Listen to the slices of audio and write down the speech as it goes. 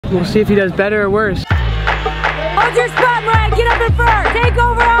We'll see if he does better or worse. Hold your spot, Mariah. Get up in front. Take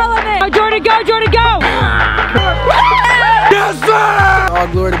over all of it. Go, Jordan, go, Jordan, go. Yes, sir! All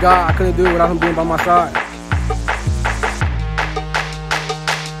glory to God. I couldn't do it without him being by my side.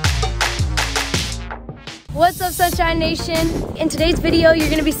 What's up, Sunshine Nation? In today's video, you're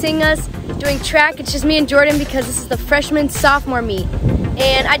gonna be seeing us doing track. It's just me and Jordan because this is the freshman sophomore meet.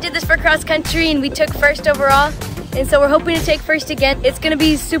 And I did this for cross country and we took first overall. And so we're hoping to take first again. It's gonna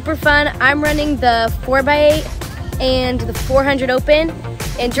be super fun. I'm running the 4x8 and the 400 open.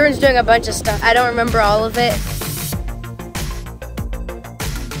 And Jordan's doing a bunch of stuff. I don't remember all of it.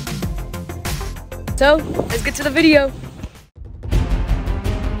 So, let's get to the video.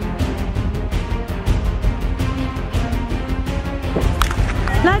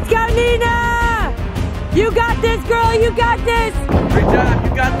 Let's go, Nina! You got this, girl, you got this! Great job,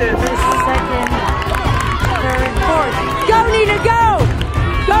 you got this. Second, third, fourth. Go, Nina, go!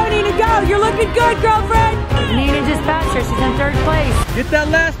 Go, Nina, go! You're looking good, girlfriend! Nina just passed her, she's in third place. Get that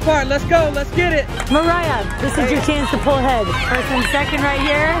last part, let's go, let's get it. Mariah, this is your chance to pull ahead. First and second right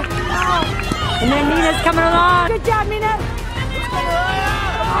here. And then Nina's coming along. Good job, Nina!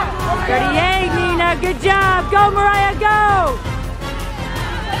 38, Nina, good job! Go, Mariah, go!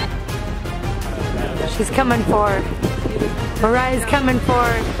 She's coming for her. Mariah's coming for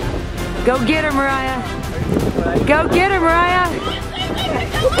her. Go get her, Mariah. Go get her, Mariah.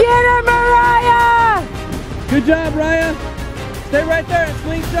 Get her, Mariah! Good job, Mariah. Stay right there and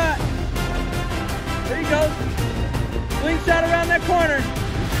slingshot. There you go. Slingshot around that corner.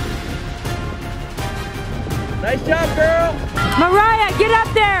 Nice job, girl. Mariah, get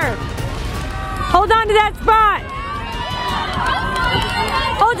up there. Hold on to that spot.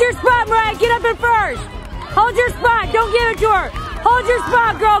 Hold your spot, Mariah. Get up in first. Hold your spot. Don't give it to her. Hold your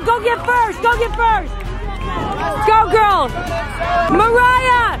spot, girl. Go get first. Go get first. Go, girl.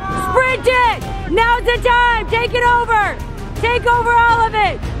 Mariah, sprint it. Now's the time. Take it over. Take over all of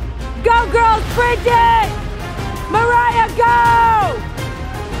it. Go, girl. Sprint it. Mariah, go.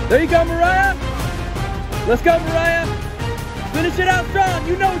 There you go, Mariah. Let's go, Mariah. Finish it out strong.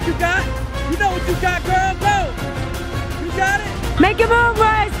 You know what you got. You know what you got, girl. Go. You got it. Make a move,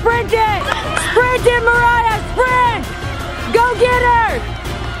 Mariah. Sprint it. Sprint it, Mariah. Sprint. Go get her.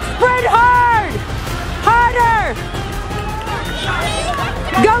 Sprint hard. Harder.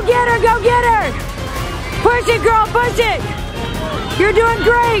 Go get her. Go get her. Push it, girl. Push it. You're doing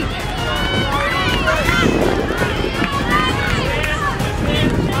great.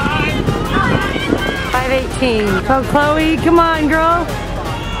 $5.18. Go, Chloe. Come on, girl.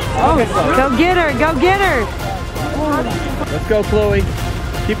 Oh, go get her. Go get her. Let's go, Chloe.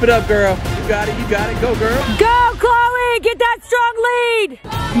 Keep it up, girl. You got it, you got it. Go, girl. Go, Chloe! Get that strong lead!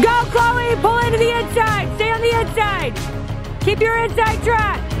 Go, Chloe! Pull into the inside! Stay on the inside! Keep your inside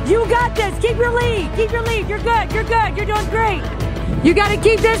track! You got this! Keep your lead! Keep your lead! You're good! You're good! You're doing great! You gotta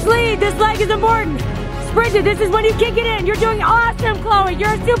keep this lead! This leg is important! Sprint it! This is when you kick it in! You're doing awesome, Chloe!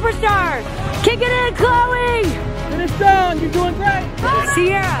 You're a superstar! Kick it in, Chloe! Finish strong! You're doing great!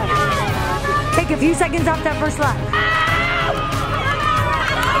 Sierra! Take a few seconds off that first lap.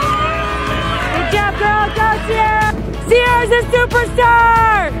 Good job, girl. Go, Sierra. Sierra's a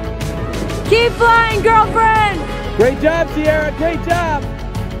superstar. Keep flying, girlfriend. Great job, Sierra. Great job.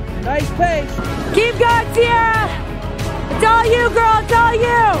 Nice pace. Keep going, Sierra. It's all you, girl. It's all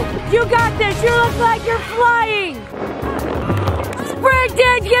you. You got this. You look like you're flying. Sprint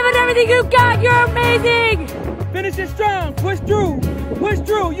it. Give it everything you got. You're amazing. Finish it strong. Push through. Push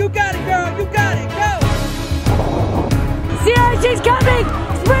through. You got it, girl. You got it. Go. Sierra, she's coming.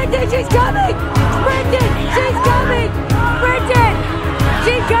 Sprint it. She's coming. Sprint it. She's coming. Sprint it.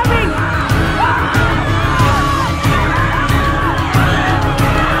 She's coming.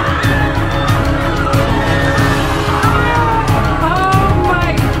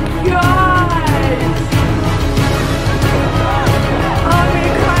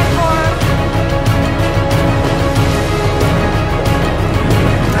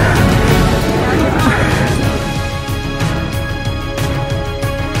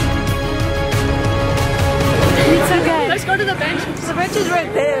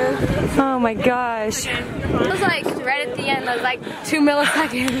 Oh my gosh. It was like right at the end, it was like 2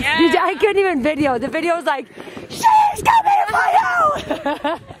 milliseconds. Yeah. I couldn't even video. The video was like, she's coming for you!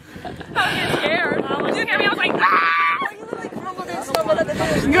 I was scared. Look at me, I was like, ah! You look like crumbled in slow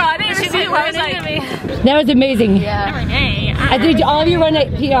That was amazing. Yeah. I think all of you run at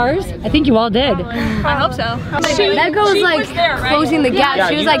PRs. I think you all did. I hope so. That girl was like closing the gap.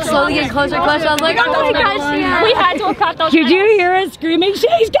 She was like slowly getting closer and closer. I was like, oh my gosh, yeah. We had to have caught those. Did you hear us screaming,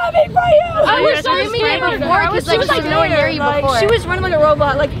 she's coming for you? I was screaming it before because like, she was nowhere near you before. She was running like a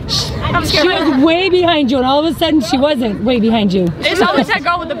robot. Like, I'm scared. She was way behind you, and all of a sudden she wasn't way behind you. It's always that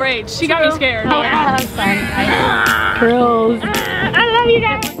girl with the braids. She got me scared. Yeah, that was fun. Girls. I love you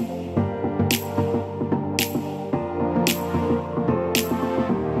guys.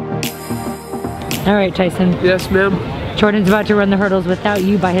 All right, Tyson. Yes, ma'am. Jordan's about to run the hurdles without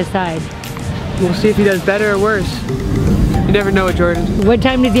you by his side. We'll see if he does better or worse. You never know with Jordan. What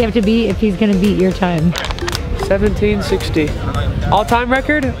time does he have to beat if he's gonna beat your time? 17:60. All-time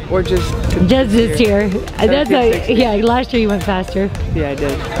record or just This year. That's a, 17:60. yeah, last year you went faster. Yeah, I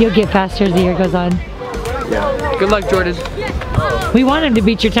did. You'll get faster as the year goes on. Yeah. Good luck, Jordan. We want him to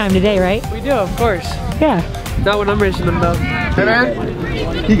beat your time today, right? We do, of course. Yeah. Not when I'm racing them though. Hey, man.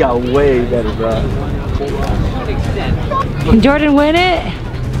 He got way better, bro. Can Jordan win it?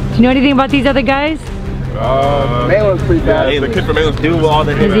 Do you know anything about these other guys? Malin's pretty bad. Hey, the kid from Malin's do all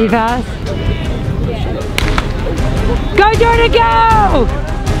the Is he fast? Go Jordan, go!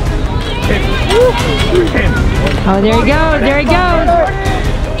 Oh, there he goes, there he goes.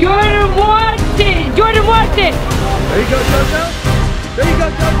 Jordan wants it, Jordan wants it. There you go, Jojo. There you go,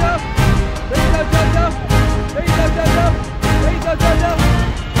 Jojo. There you go, Jojo. There you go, Jojo. There you go, Jojo.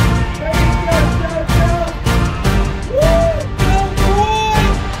 There you go, Jojo. Woo! Go, boy!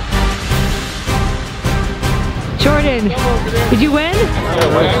 Jordan, did you win?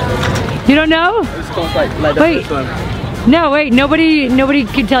 You don't know? Wait, no, wait, nobody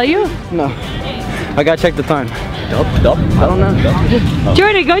can tell you? No. I gotta check the time. I don't know.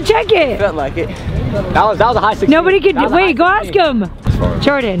 Jordan, go check it. Felt like it. That was a high 16. Nobody could, wait, go ask him.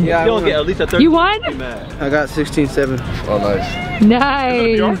 Jordan, Yeah, You'll get at least a 30. you won? I got 16.7. Oh, nice.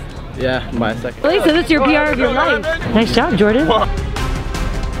 Nice. Yeah, by a second. Lisa, this is your PR of your life. Nice job, Jordan.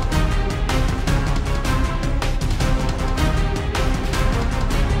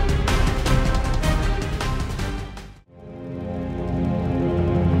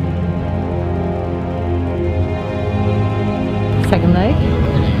 Second leg.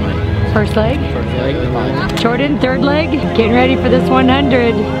 First leg. Jordan, third leg. Getting ready for this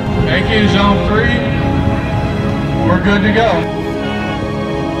 100. Thank you, zone 3. We're good to go.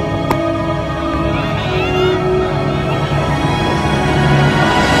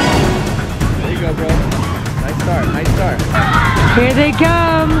 There you go, bro. Nice start, nice start. Here they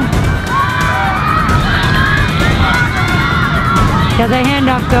come. See how the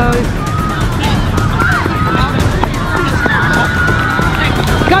handoff goes.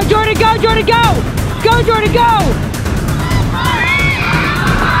 Go Jordan, go Jordan, go! Go Jordan, go!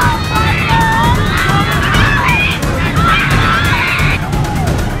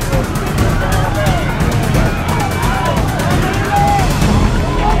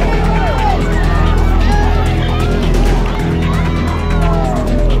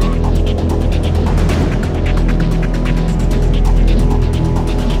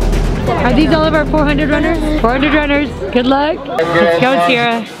 Are these all of our 400 runners? 400 runners. Good luck. Let's go,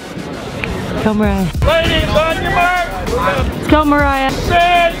 Sierra. Let's go, Mariah. Ladies, on your mark. Let's go, Mariah.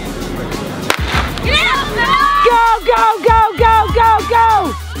 Set. Go, go, go, go, go,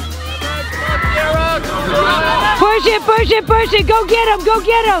 go! Push it, push it, push it. Go get him, go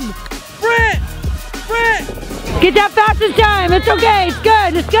get him. Sprint. Sprint. Get that fastest time. It's okay. It's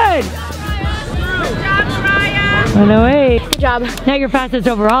good. It's good. Oh, no, wait. Good job. Not your fastest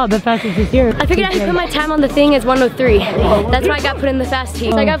overall, but fastest this year. I figured I could put my time on the thing as 103. That's why I got put in the fast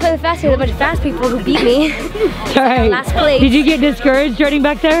heat. So I got put in the fast heat with a bunch of fast people who beat me. All right. Last place. Did you get discouraged running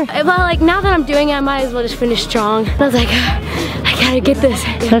back there? Well, like now that I'm doing it, I might as well just finish strong. I was like, I gotta get this.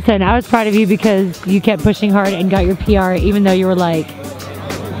 Listen, I was proud of you because you kept pushing hard and got your PR, even though you were like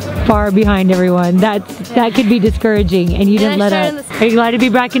far behind everyone. That could be discouraging, and you didn't let up. Are you glad to be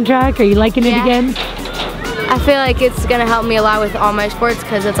back in track? Are you liking it again? I feel like it's gonna help me a lot with all my sports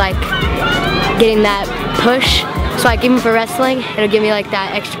because it's like getting that push. So like even for wrestling, it'll give me like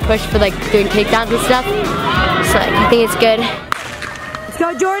that extra push for like doing takedowns and stuff. So like, I think it's good. Let's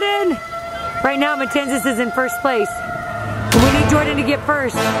go, Jordan! Right now, Matanzas is in first place. And we need Jordan to get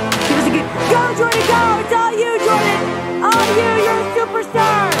first. Give us a good, go Jordan, go! It's all you, Jordan! All you, you're a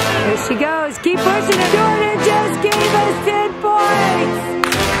superstar! There she goes, keep pushing it. Jordan just gave us 10 points!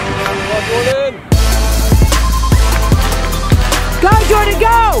 Go Jordan,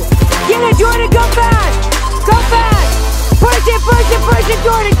 go! Get it, Jordan, go fast! Go fast! Push it, push it, push it,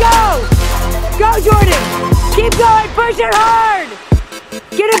 Jordan, go! Go Jordan! Keep going, push it hard!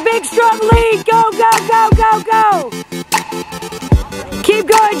 Get a big strong lead. Go, go, go, go, go. Keep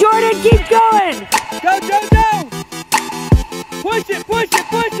going, Jordan. Keep going. Go, Jojo! Push it, push it,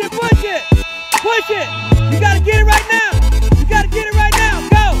 push it, push it! Push it! You gotta get it right now! You gotta get it right now!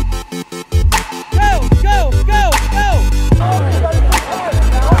 Go! Go, go, go,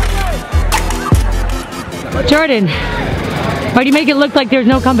 go! Jordan, why do you make it look like there's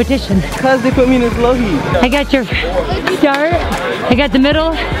no competition? Because they put me in this low heat. I got your start, I got the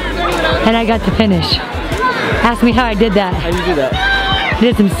middle, and I got the finish. Ask me how I did that. How'd you do that? I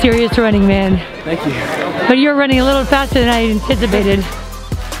did some serious running, man. Thank you. But you were running a little faster than I anticipated.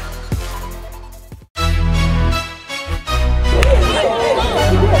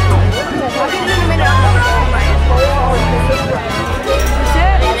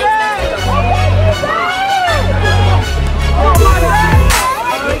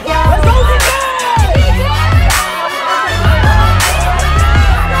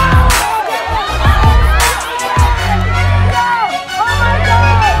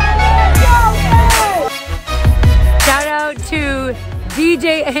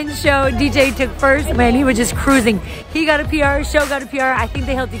 DJ and Show. DJ took first. Man, he was just cruising. He got a PR, Show got a PR. I think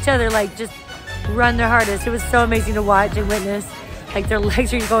they helped each other like just run their hardest. It was so amazing to watch and witness. Like their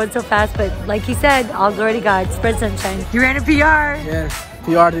legs are going so fast, but like he said, all glory to God. Spread sunshine. You ran a PR. Yes,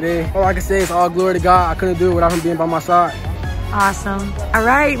 PR today. All I can say is all glory to God. I couldn't do it without him being by my side. Awesome. All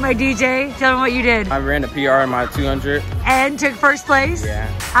right, my DJ, tell them what you did. I ran a PR in my 200. And took first place? Yeah.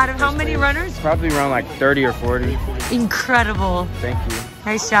 Out of how many runners? Probably around like 30 or 40. Incredible. Thank you.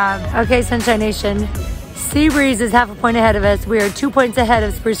 Nice job. Okay, Sunshine Nation. Seabreeze is half a point ahead of us. We are 2 points ahead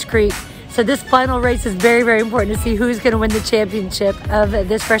of Spruce Creek. So this final race is very, very important to see who's going to win the championship of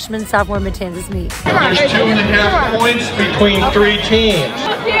this freshman sophomore Matanzas meet. There's 2.5 points between 3 teams.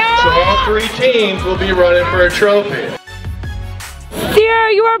 So all 3 teams will be running for a trophy.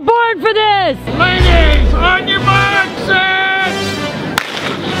 Sierra, you are born for this! Ladies, on your marks, set!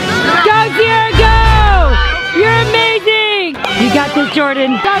 Go, Sierra, go! You're amazing! You got this,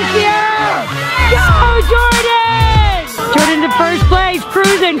 Jordan. Go, Sierra! Go, Jordan! Jordan to first place,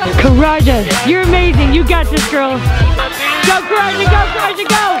 cruising. Karaja, you're amazing. You got this, girl. Go, Karaja, go, Karaja,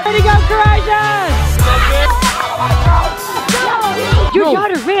 go! Ready, go, Karaja! Your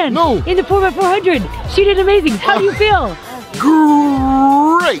daughter ran in the 4x400. She did amazing. How do you feel?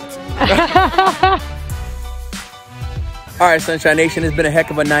 Great! Alright, Sunshine Nation, it's been a heck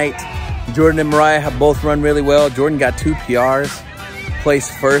of a night. Jordan and Mariah have both run really well. Jordan got 2 PRs,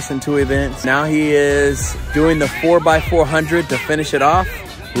 placed first in 2 events. Now he is doing the 4x400 to finish it off.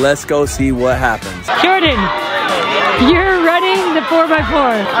 Let's go see what happens. Jordan, you're running the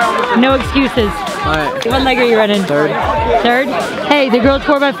 4x4. No excuses. Alright. What leg are you running? Third. Third? Hey, the girls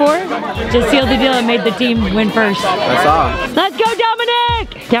 4x4 just sealed the deal and made the team win first. That's all. Let's go,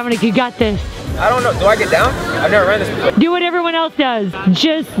 Dominic! Dominic, you got this. I don't know. Do I get down? I've never ran this before. Do what everyone else does.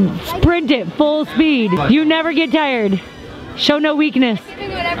 Just sprint it full speed. You never get tired. Show no weakness. Go,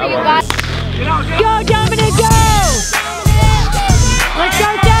 Dominic, go! Let's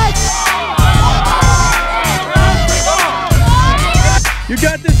go, Seth! You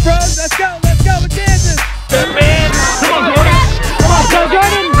got this, bros. Let's go. Let's go with Kansas. Come on, Jordan. Go,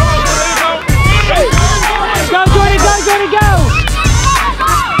 Jordan! Go, Jordan, go, Jordan, go!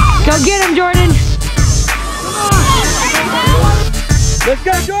 Go get him, Jordan! Let's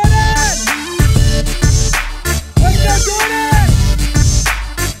go, Jordan. Let's go, Jordan.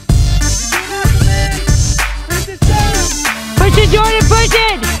 Push it, Jordan, push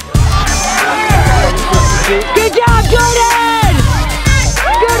it! Good job, Jordan!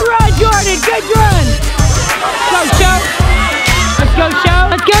 Good run, Jordan, good run! Go, Show! Let's go, Show!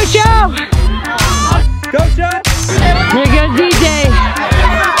 Let's go, Show! Go, Show. Here goes DJ.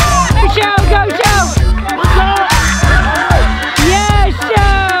 Go, Show, go, Show! Yes,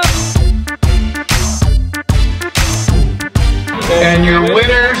 Show! And your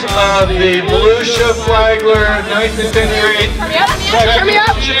winners of the Volusia Flagler 9th and 10th grade Turn me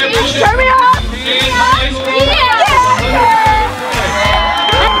up! championship. Turn me up!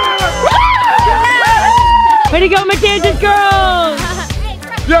 Way to go, Matanzas girls!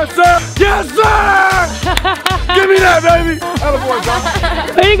 Yes, sir! Yes, sir! Give me that, baby! Attaboy, John.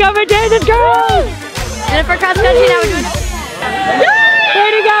 Way to go, Matanzas girls! And then for cross country, now we're doing it. Way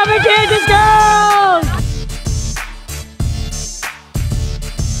to go, Matanzas girls!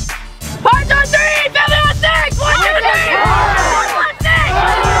 1, 2, 3! Billy on 6! 1, 2, 3! 1, 6!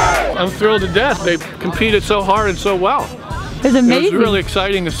 I'm thrilled to death. They competed so hard and so well. It was amazing. It was really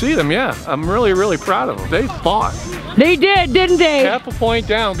exciting to see them, yeah. I'm really, really proud of them. They fought. They did, didn't they? Half a point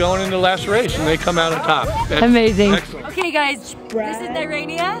down going into the last race, and they come out on top. That's amazing. Excellent. Okay, guys, this is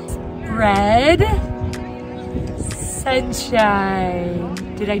Nirania. Spread. Sunshine.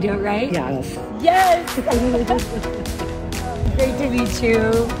 Did I do it right? Yes. Yes! Great to meet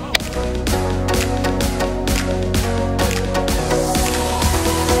you.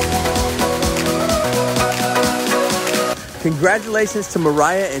 Congratulations to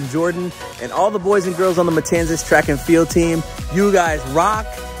Mariah and Jordan and all the boys and girls on the Matanzas track and field team. You guys rock.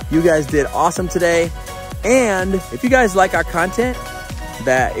 You guys did awesome today. And if you guys like our content,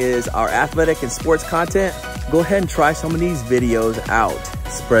 that is our athletic and sports content, go ahead and try some of these videos out.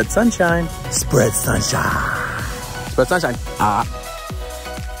 Spread sunshine. Spread sunshine. Spread sunshine.